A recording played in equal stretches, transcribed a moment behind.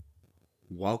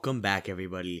Welcome back,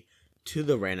 everybody, to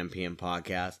the Random PM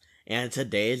podcast. And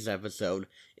today's episode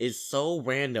is so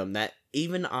random that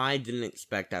even I didn't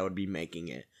expect I would be making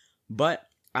it. But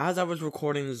as I was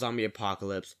recording the zombie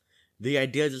apocalypse, the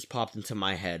idea just popped into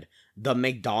my head. The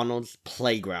McDonald's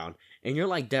playground. And you're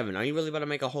like, Devin, are you really about to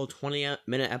make a whole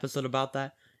 20-minute episode about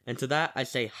that? And to that, I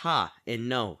say, ha, and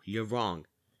no, you're wrong.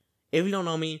 If you don't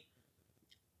know me,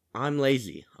 I'm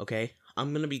lazy, okay?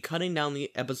 I'm going to be cutting down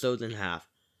the episodes in half.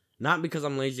 Not because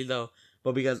I'm lazy, though,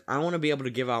 but because I want to be able to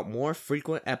give out more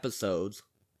frequent episodes,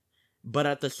 but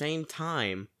at the same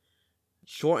time,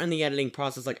 shorten the editing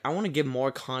process. Like, I want to give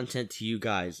more content to you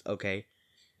guys, okay?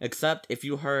 Except if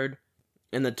you heard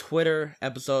in the Twitter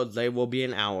episodes, they will be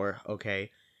an hour, okay?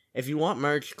 If you want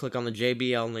merch, click on the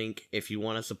JBL link. If you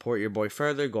want to support your boy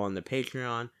further, go on the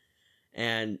Patreon.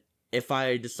 And if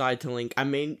I decide to link, I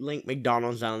may link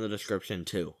McDonald's down in the description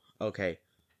too, okay?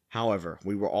 However,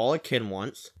 we were all a kid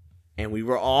once. And we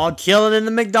were all chilling in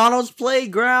the McDonald's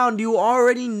playground. You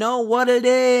already know what it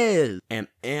is. And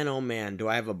oh man, do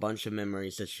I have a bunch of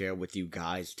memories to share with you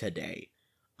guys today.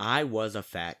 I was a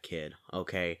fat kid,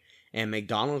 okay? And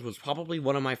McDonald's was probably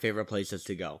one of my favorite places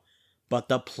to go. But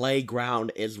the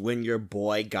playground is when your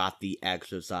boy got the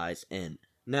exercise in.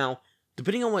 Now,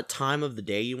 depending on what time of the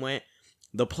day you went,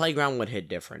 the playground would hit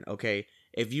different, okay?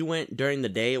 If you went during the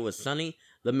day, it was sunny,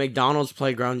 the McDonald's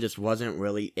playground just wasn't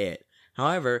really it.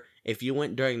 However, if you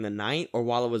went during the night or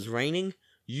while it was raining,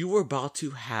 you were about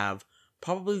to have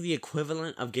probably the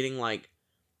equivalent of getting like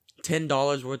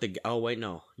 $10 worth of... Oh, wait,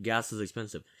 no. Gas is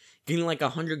expensive. Getting like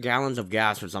 100 gallons of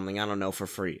gas or something, I don't know, for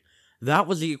free. That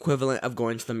was the equivalent of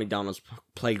going to the McDonald's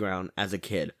playground as a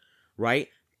kid, right?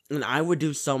 And I would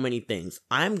do so many things.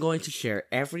 I'm going to share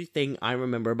everything I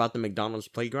remember about the McDonald's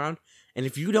playground. And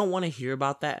if you don't want to hear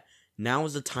about that, now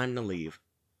is the time to leave.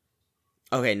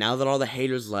 Okay, now that all the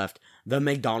haters left, the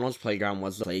McDonald's playground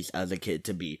was the place as a kid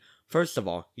to be. First of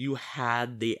all, you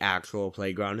had the actual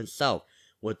playground itself,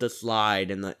 with the slide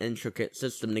and the intricate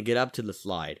system to get up to the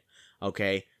slide,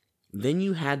 okay? Then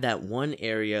you had that one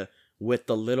area with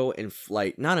the little,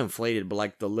 not inflated, but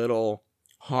like the little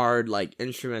hard, like,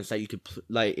 instruments that you could,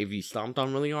 like, if you stomped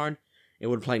on really hard, it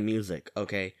would play music,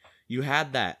 okay? You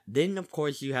had that. Then, of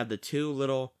course, you had the two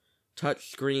little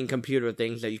touchscreen computer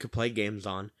things that you could play games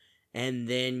on. And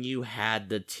then you had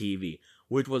the TV,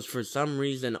 which was for some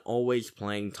reason always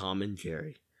playing Tom and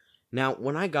Jerry. Now,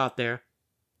 when I got there,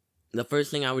 the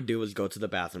first thing I would do was go to the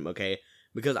bathroom, okay?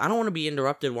 Because I don't want to be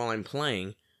interrupted while I'm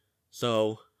playing,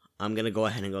 so I'm going to go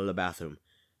ahead and go to the bathroom.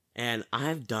 And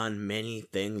I've done many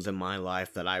things in my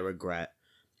life that I regret,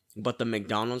 but the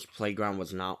McDonald's playground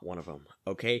was not one of them,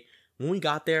 okay? When we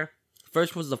got there,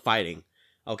 first was the fighting,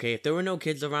 okay? If there were no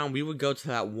kids around, we would go to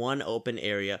that one open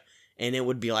area, and it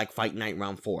would be like Fight Night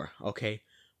Round 4, okay?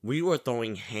 We were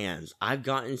throwing hands. I've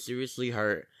gotten seriously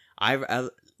hurt.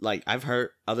 I've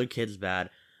hurt other kids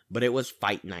bad, but it was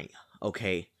Fight Night,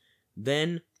 okay?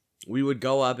 Then we would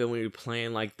go up and we would play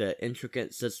in like the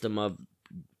intricate system of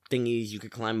thingies you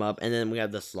could climb up, and then we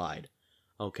had the slide,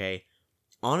 okay?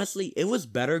 Honestly, it was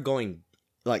better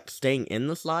staying in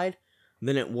the slide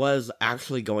than it was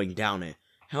actually going down it.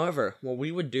 However, what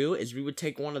we would do is we would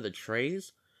take one of the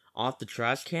trays off the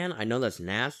trash can. I know that's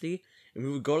nasty. And we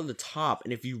would go to the top,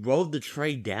 and if you rode the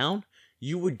tray down,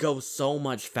 you would go so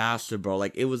much faster, bro.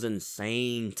 Like, it was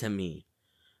insane to me.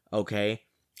 Okay?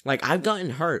 Like, I've gotten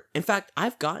hurt. In fact,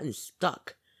 I've gotten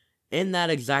stuck in that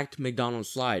exact McDonald's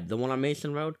slide. The one on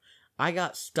Mason Road, I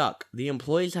got stuck. The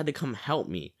employees had to come help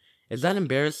me. Is that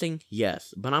embarrassing?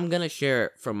 Yes. But I'm gonna share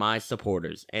it for my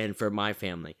supporters and for my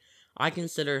family. I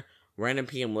consider Random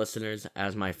PM listeners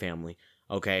as my family.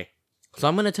 Okay? So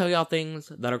I'm going to tell y'all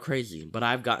things that are crazy, but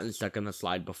I've gotten stuck in the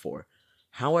slide before.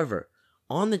 However,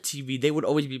 on the TV, they would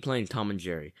always be playing Tom and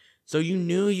Jerry. So you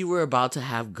knew you were about to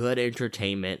have good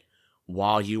entertainment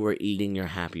while you were eating your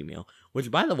Happy Meal.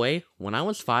 Which, by the way, when I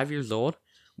was 5 years old,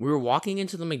 we were walking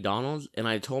into the McDonald's, and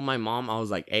I told my mom, I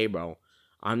was like, hey, bro,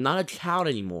 I'm not a child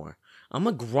anymore. I'm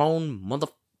a grown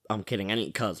I'm kidding, I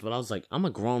didn't cuss, but I was like, I'm a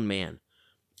grown man.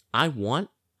 I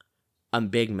want a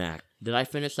Big Mac. Did I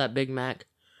finish that Big Mac?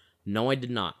 No, I did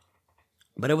not.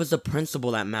 But it was the principle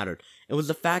that mattered. It was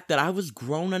the fact that I was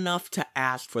grown enough to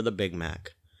ask for the Big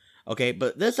Mac. Okay,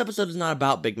 but this episode is not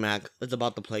about Big Mac. It's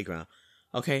about the playground.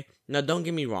 Okay, now don't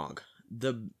get me wrong.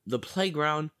 The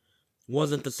playground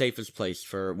wasn't the safest place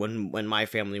for when my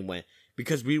family went.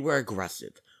 Because we were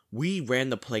aggressive. We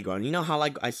ran the playground. You know how,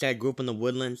 like I said, I grew up in the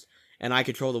Woodlands and I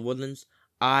control the Woodlands?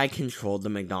 I controlled the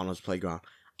McDonald's playground.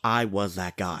 I was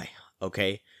that guy.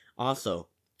 Okay? Also,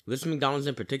 this McDonald's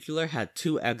in particular had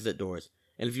 2 exit doors,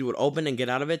 and if you would open and get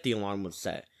out of it, the alarm would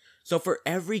set. So for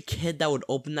every kid that would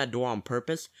open that door on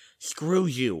purpose, screw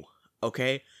you,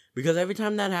 okay? Because every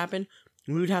time that happened,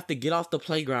 we would have to get off the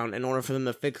playground in order for them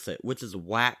to fix it, which is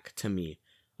whack to me,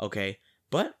 okay?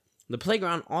 But the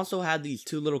playground also had these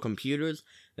 2 little computers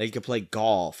that you could play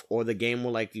golf, or the game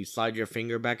where like you slide your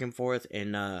finger back and forth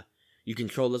and you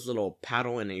control this little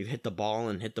paddle and you hit the ball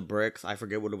and hit the bricks. I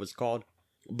forget what it was called.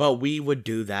 But we would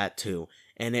do that too,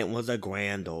 and it was a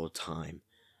grand old time.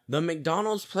 The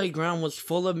McDonald's playground was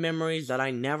full of memories that I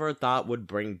never thought would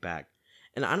bring back.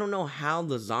 And I don't know how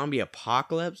the zombie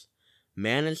apocalypse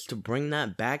managed to bring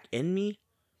that back in me,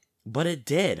 but it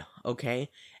did, okay?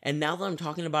 And now that I'm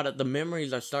talking about it, the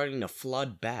memories are starting to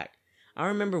flood back. I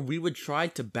remember we would try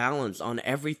to balance on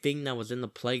everything that was in the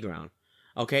playground,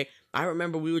 okay? I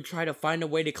remember we would try to find a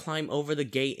way to climb over the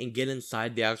gate and get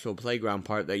inside the actual playground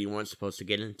part that you weren't supposed to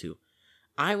get into.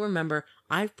 I remember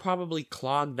I've probably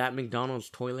clogged that McDonald's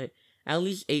toilet at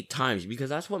least 8 times because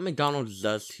that's what McDonald's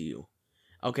does to you,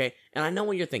 okay? And I know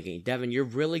what you're thinking, Devin, you're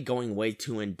really going way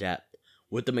too in depth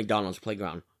with the McDonald's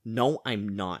playground. No, I'm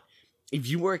not. If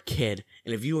you were a kid,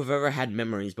 and if you have ever had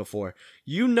memories before,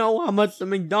 you know how much the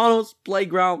McDonald's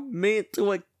playground meant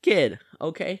to a kid,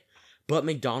 okay? But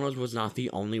McDonald's was not the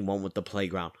only one with the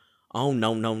playground. Oh,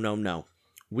 no.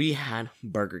 We had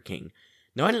Burger King.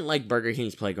 Now, I didn't like Burger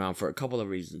King's playground for a couple of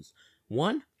reasons.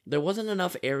 One, there wasn't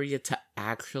enough area to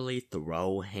actually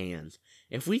throw hands.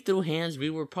 If we threw hands, we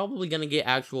were probably going to get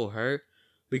actual hurt,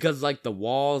 because like the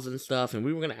walls and stuff, and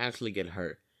we were going to actually get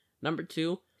hurt. Number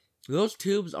 2, those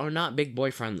tubes are not big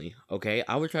boy friendly, okay?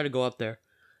 I would try to go up there.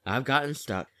 I've gotten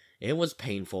stuck. It was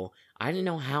painful. I didn't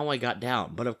know how I got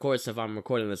down, but of course, if I'm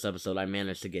recording this episode, I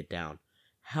managed to get down.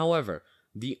 However,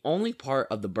 the only part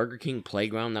of the Burger King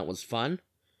playground that was fun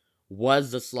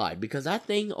was the slide, because that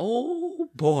thing, oh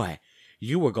boy,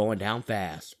 you were going down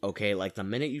fast, okay? Like the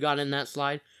minute you got in that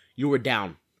slide, you were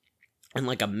down. And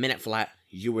like a minute flat,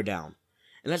 you were down.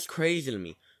 And that's crazy to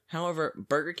me. However,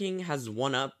 Burger King has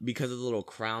one up because of the little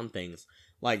crown things.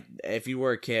 Like, if you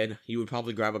were a kid, you would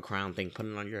probably grab a crown thing, put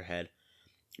it on your head.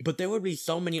 But there would be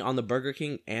so many on the Burger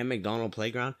King and McDonald's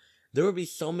playground. There would be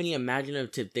so many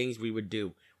imaginative things we would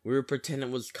do. We would pretend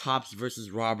it was cops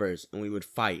versus robbers, and we would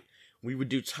fight. We would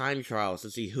do time trials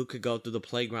to see who could go through the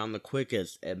playground the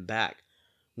quickest and back.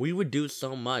 We would do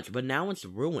so much, but now it's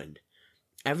ruined.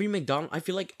 I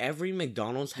feel like every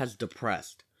McDonald's has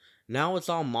depressed. Now it's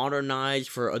all modernized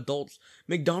for adults.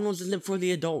 McDonald's isn't for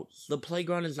the adults. The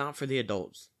playground is not for the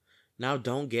adults. Now,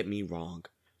 don't get me wrong.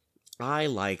 I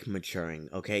like maturing,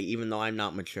 okay? Even though I'm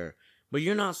not mature. But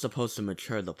you're not supposed to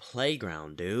mature the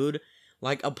playground, dude.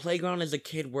 Like, a playground is a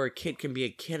kid where a kid can be a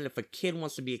kid. And if a kid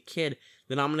wants to be a kid,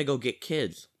 then I'm gonna go get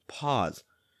kids. Pause.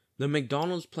 The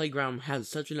McDonald's playground has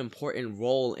such an important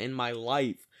role in my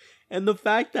life. And the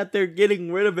fact that they're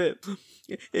getting rid of it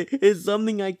is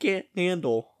something I can't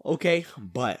handle, okay?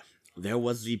 But there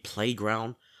was the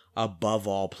playground above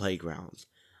all playgrounds.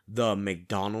 The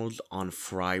McDonald's on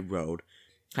Fry Road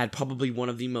had probably one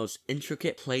of the most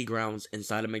intricate playgrounds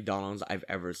inside of McDonald's I've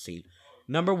ever seen.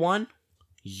 Number 1,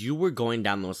 you were going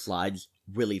down those slides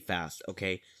really fast,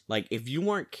 okay? Like, if you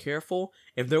weren't careful,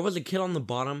 if there was a kid on the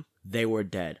bottom, they were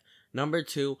dead. Number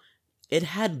 2, it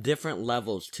had different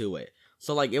levels to it.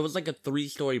 So, like, it was like a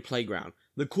 3-story playground.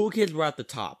 The cool kids were at the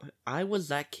top. I was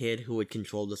that kid who would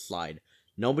control the slide.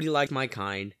 Nobody liked my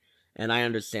kind, and I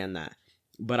understand that.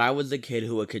 But I was the kid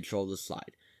who would control the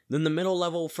slide. Then the middle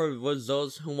level was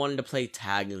those who wanted to play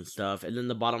tag and stuff, and then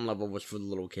the bottom level was for the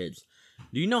little kids.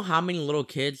 Do you know how many little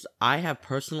kids I have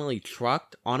personally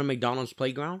trucked on a McDonald's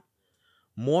playground?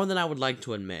 More than I would like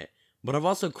to admit. But I've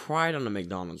also cried on a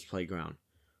McDonald's playground.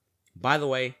 By the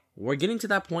way, we're getting to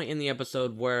that point in the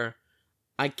episode where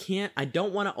I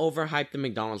don't want to overhype the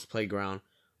McDonald's playground,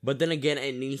 but then again,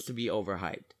 it needs to be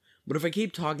overhyped. But if I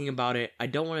keep talking about it, I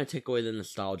don't want to take away the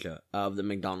nostalgia of the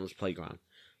McDonald's playground.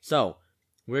 So,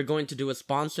 we're going to do a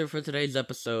sponsor for today's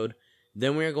episode,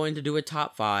 then we're going to do a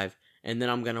top 5, and then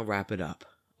I'm going to wrap it up,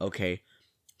 okay?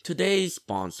 Today's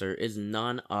sponsor is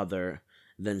none other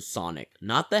than Sonic,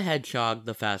 not the Hedgehog,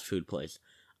 the fast food place.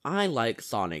 I like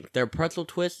Sonic. Their pretzel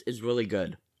twist is really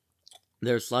good.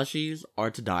 Their slushies are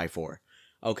to die for.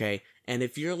 Okay, and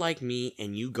if you're like me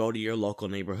and you go to your local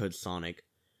neighborhood Sonic,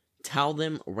 tell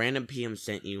them Random PM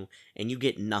sent you and you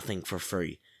get nothing for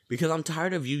free. Because I'm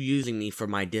tired of you using me for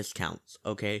my discounts,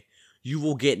 okay? You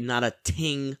will get not a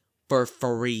ting for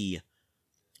free.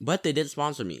 But they did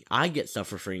sponsor me. I get stuff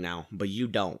for free now, but you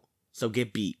don't. So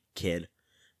get beat, kid.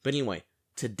 But anyway,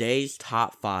 today's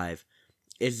top 5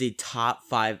 is the top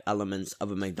 5 elements of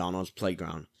a McDonald's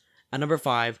playground. At number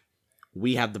 5,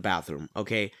 we have the bathroom,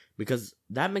 okay? Because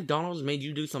that McDonald's made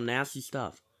you do some nasty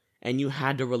stuff. and you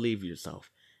had to relieve yourself.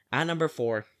 At number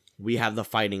 4, we have the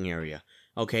fighting area.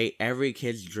 Okay, every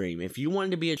kid's dream. If you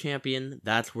wanted to be a champion,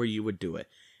 that's where you would do it.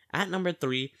 At number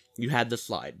 3, you had the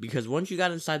slide, because once you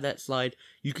got inside that slide,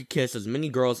 you could kiss as many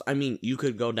girls. You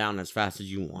could go down as fast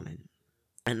as you wanted.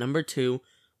 At number 2,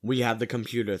 we have the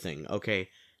computer thing. Okay,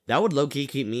 that would low-key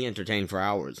keep me entertained for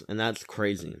hours, and that's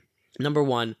crazy. Number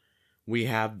 1, we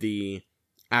have the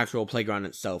actual playground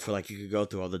itself, where you could go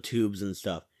through all the tubes and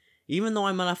stuff. Even though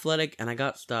I'm unathletic and I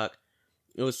got stuck,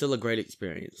 it was still a great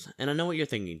experience. And I know what you're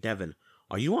thinking, Devin,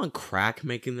 are you on crack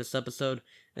making this episode?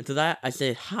 And to that, I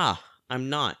say, I'm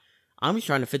not. I'm just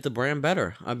trying to fit the brand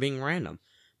better of being random.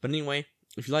 But anyway,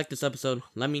 if you like this episode,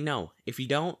 let me know. If you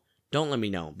don't let me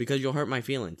know, because you'll hurt my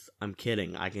feelings. I'm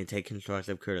kidding. I can take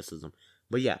constructive criticism.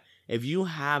 But yeah, if you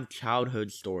have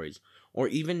childhood stories, or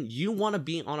even you want to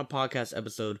be on a podcast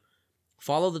episode,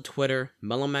 follow the Twitter,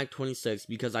 MelonMac26,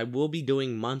 because I will be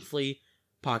doing monthly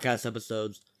podcast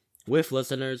episodes with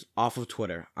listeners off of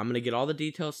Twitter. I'm going to get all the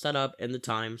details set up and the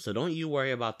time, so don't you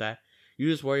worry about that. You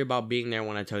just worry about being there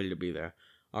when I tell you to be there.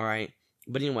 Alright?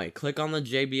 But anyway, click on the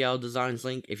JBL Designs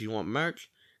link if you want merch.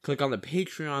 Click on the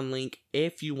Patreon link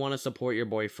if you want to support your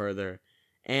boy further.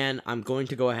 And I'm going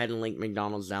to go ahead and link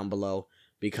McDonald's down below,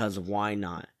 because why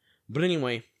not? But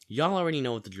anyway, y'all already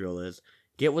know what the drill is.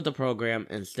 Get with the program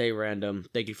and stay random.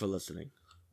 Thank you for listening.